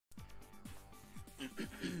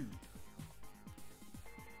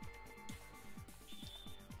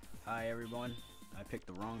Hi everyone, I picked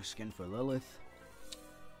the wrong skin for Lilith,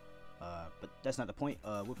 but that's not the point.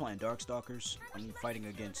 We're playing Darkstalkers. I'm fighting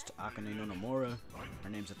against AkaneNonomura. Her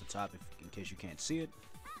name's at the top in case you can't see it.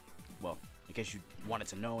 Well, in case you wanted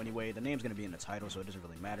to know anyway. The name's going to be in the title, so it doesn't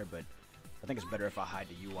really matter, but I think it's better if I hide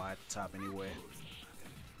the UI at the top anyway.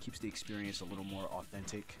 Keeps the experience a little more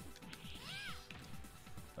authentic.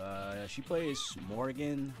 She plays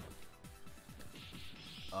Morgan,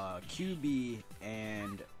 QB,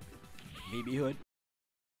 and BB Hood.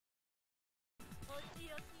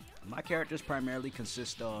 My characters primarily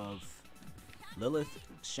consist of Lilith,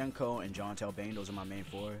 Shenko, and John Talbane. Those are my main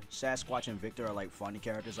four. Sasquatch and Victor are like funny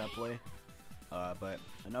characters I play. But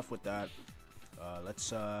enough with that.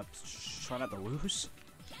 Let's try not to lose.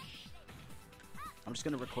 I'm just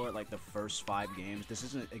gonna record like the first 5 games. This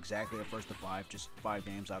isn't exactly the first of 5, just 5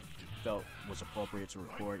 games I've felt was appropriate to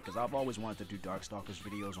record, because I've always wanted to do Darkstalkers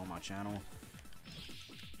videos on my channel.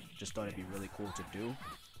 Just thought it'd be really cool to do.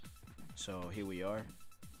 So here we are.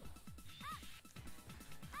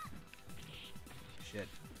 Shit.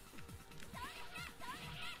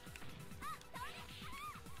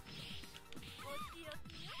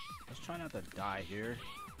 Let's try not to die here.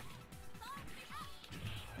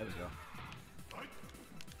 There we go.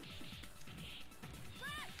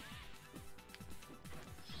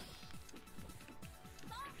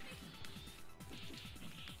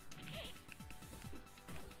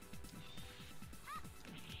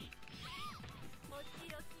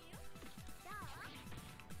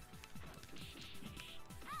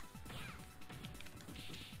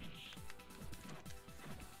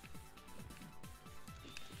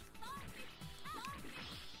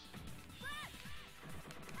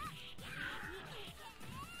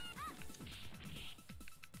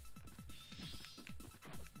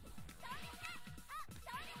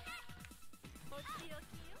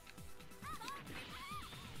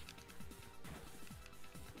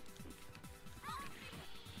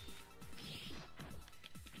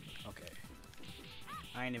 Okay.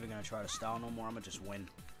 I ain't even gonna try to style no more, I'm gonna just win.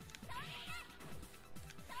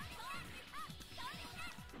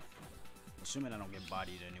 Assuming I don't get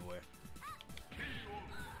bodied anywhere.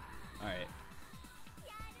 Alright.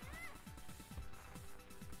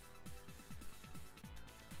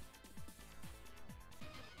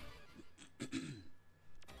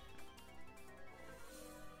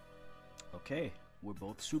 Okay, we're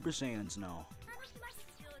both Super Saiyans now.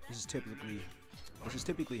 This is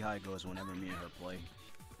typically how it goes whenever me and her play.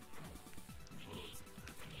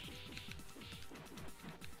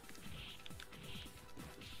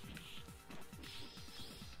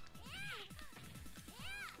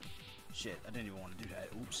 Shit, I didn't even want to do that.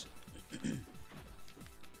 Oops.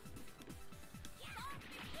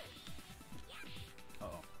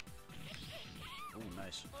 Uh-oh. Oh,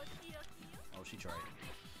 nice. Oh, she tried.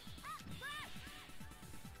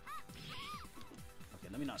 Okay,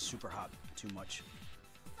 let me not super hop too much.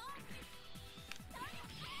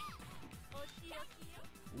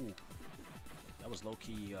 Ooh. That was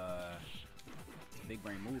low-key, big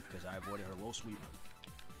brain move because I avoided her low sweep.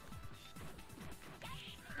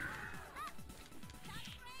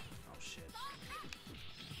 Oh, shit.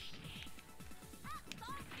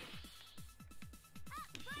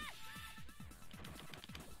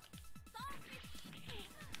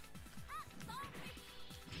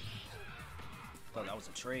 I thought that was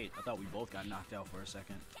a trade. I thought we both got knocked out for a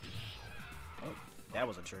second. Oh, that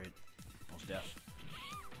was a trade. Most def.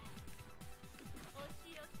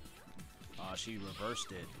 She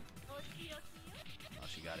reversed it. Oh,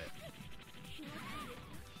 she got it.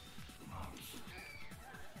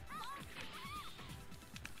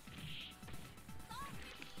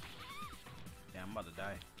 Damn, I'm about to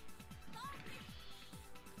die.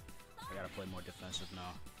 I gotta play more defensive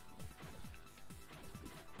now.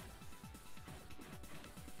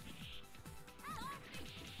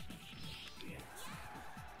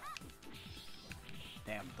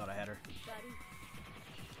 Damn, thought I had her.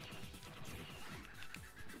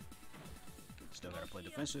 Still gotta play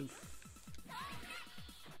defensive.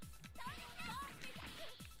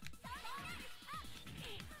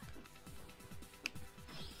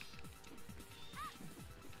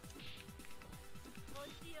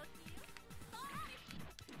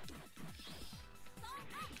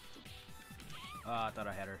 I thought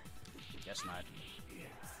I had her. Guess not.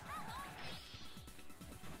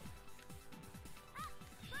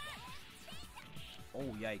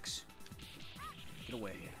 Oh, yikes. Get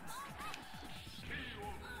away.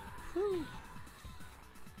 Whew.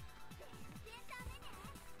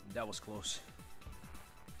 That was close.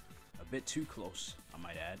 A bit too close, I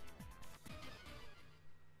might add.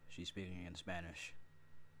 She's speaking in Spanish.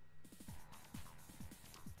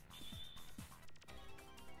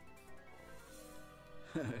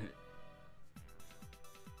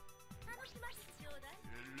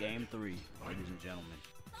 Game 3, ladies and gentlemen.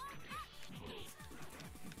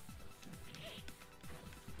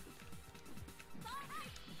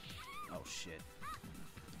 Oh shit.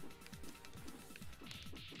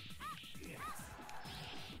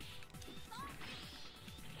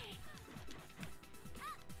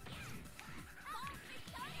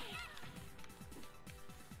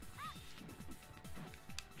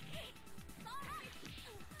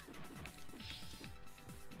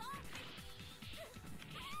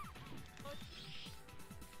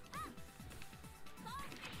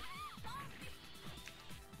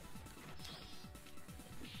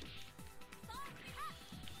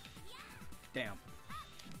 Damn.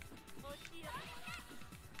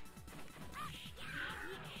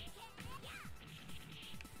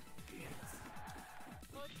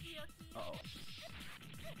 Uh-oh.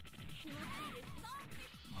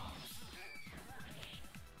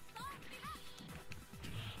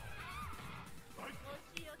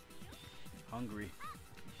 Hungry.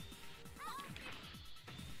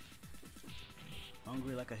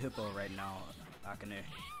 Hungry like a hippo right now, Akane.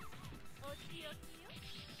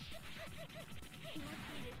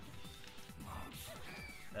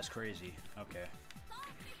 That's crazy. Okay.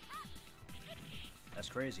 That's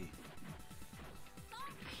crazy.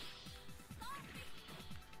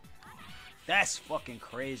 That's fucking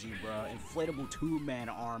crazy, bro. Inflatable two-man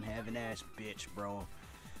arm having ass bitch, bro.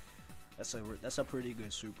 That's a pretty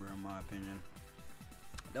good super in my opinion.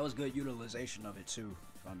 That was good utilization of it too,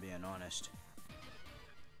 if I'm being honest.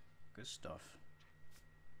 Good stuff.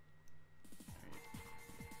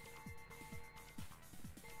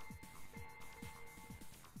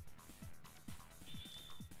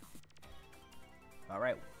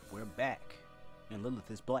 Alright, we're back. And Lilith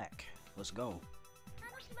is black. Let's go.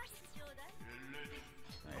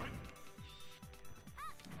 Right.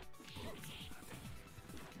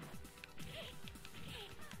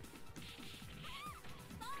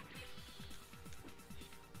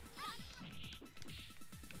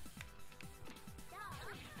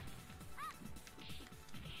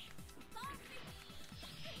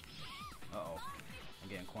 Uh-oh. I'm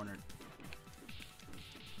getting cornered.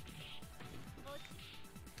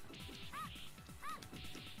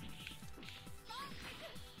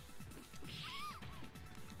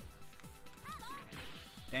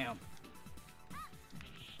 Damn.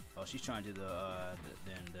 Oh, she's trying to do the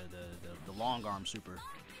long arm super.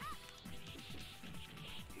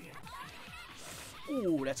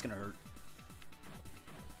 Ooh, that's gonna hurt.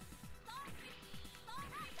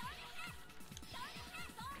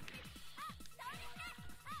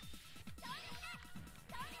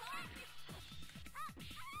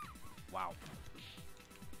 Wow.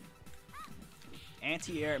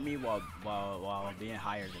 Anti-aired me while being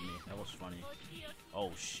higher than me. That was funny.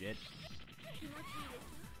 Oh shit.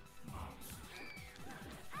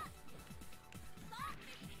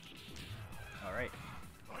 Alright.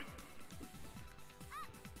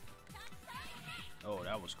 Oh,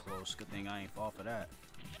 that was close. Good thing I ain't fall for that.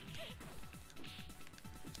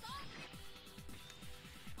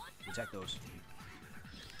 Protect those.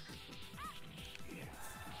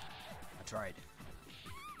 I tried.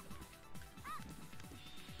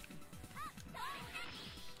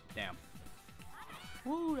 Damn.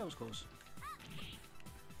 Woo, that was close.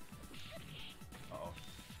 Uh-oh.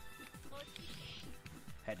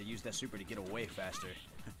 Had to use that super to get away faster.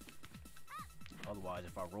 Otherwise,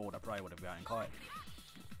 if I rolled, I probably would have gotten caught.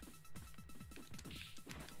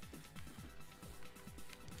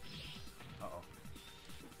 Uh-oh.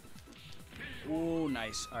 Ooh,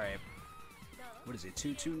 nice. Alright. What is it,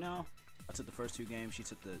 2-2 now? I took the first 2 games, she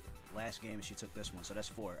took the last game, and she took this one, so that's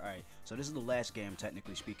 4. Alright, so this is the last game,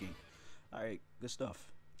 technically speaking. Alright, good stuff.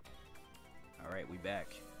 Alright, we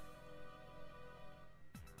back.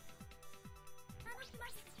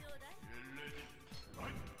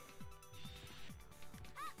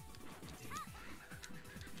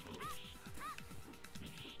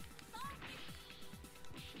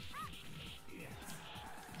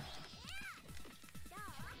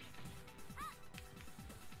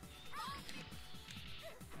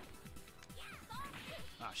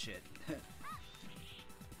 Ah, shit.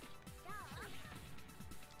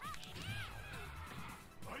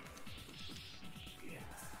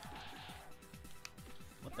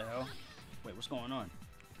 What the hell? Wait, what's going on?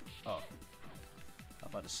 Oh. I'm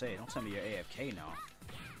about to say, don't tell me you're AFK now.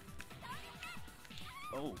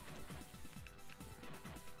 Oh.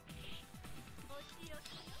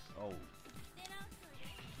 Oh.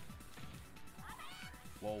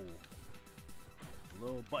 Whoa. A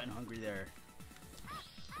little button hungry there.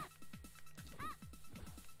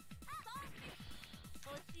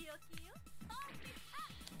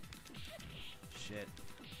 Shit.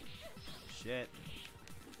 Shit.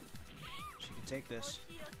 She can take this.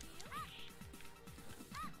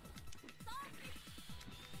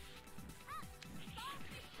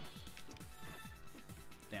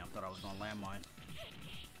 Damn, thought I was gonna landmine.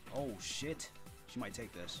 Oh shit. She might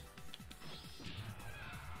take this.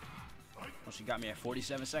 Well, she got me at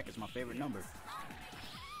 47 seconds, my favorite number.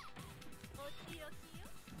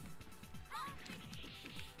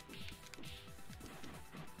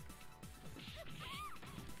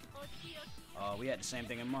 We had the same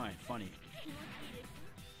thing in mind. Funny.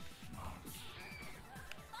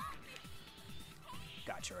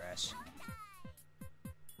 Got your ass.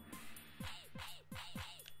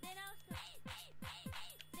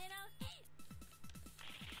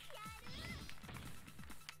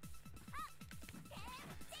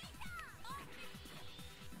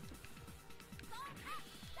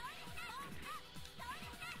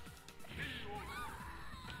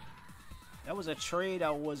 That was a trade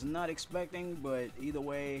I was not expecting, but either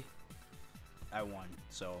way, I won.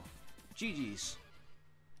 So, GG's.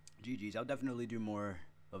 GG's. I'll definitely do more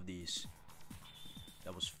of these.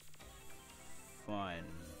 That was fun.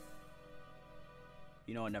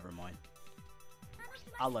 You know what? Never mind.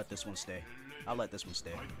 I'll let this one stay. I'll let this one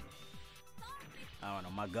stay. I don't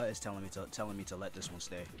know. My gut is telling me to let this one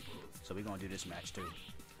stay. So we're gonna do this match too.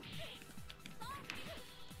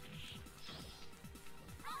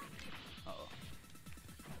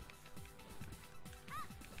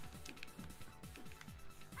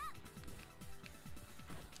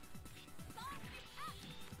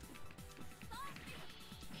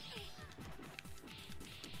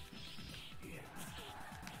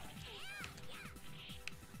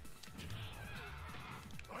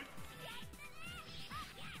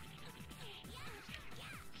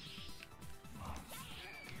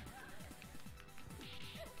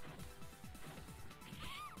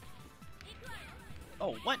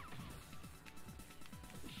 Oh, what?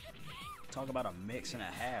 Talk about a mix and a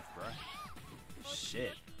half, bruh.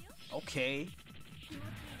 Shit. Okay.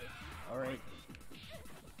 Alright.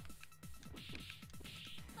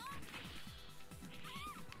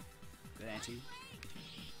 Good auntie.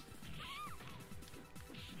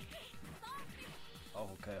 Oh,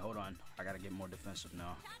 okay, hold on. I gotta get more defensive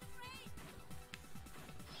now.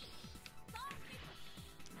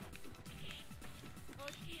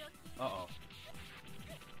 Uh-oh.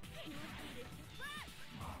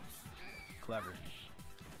 Clever.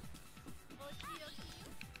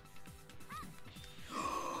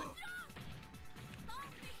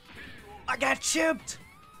 I got chipped!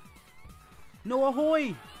 No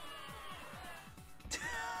ahoy!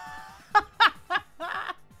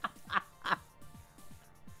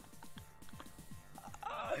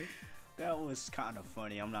 That was kind of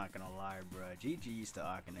funny, I'm not gonna lie, bro. GG's to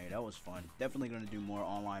Akane, that was fun. Definitely gonna do more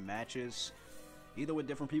online matches. Either with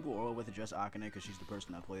different people or with just Akane, because she's the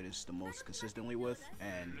person I play this the most consistently with.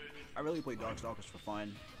 And I really play Darkstalkers for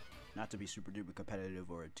fun. Not to be super duper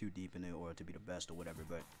competitive or too deep in it or to be the best or whatever.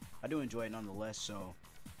 But I do enjoy it nonetheless. So,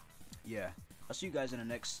 yeah. I'll see you guys in the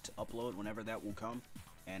next upload whenever that will come.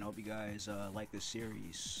 And I hope you guys like this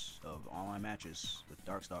series of online matches with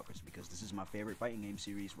Darkstalkers. Because this is my favorite fighting game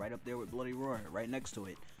series. Right up there with Bloody Roar. Right next to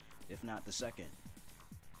it. If not the second.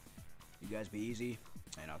 You guys be easy.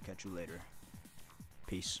 And I'll catch you later.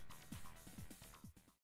 Peace.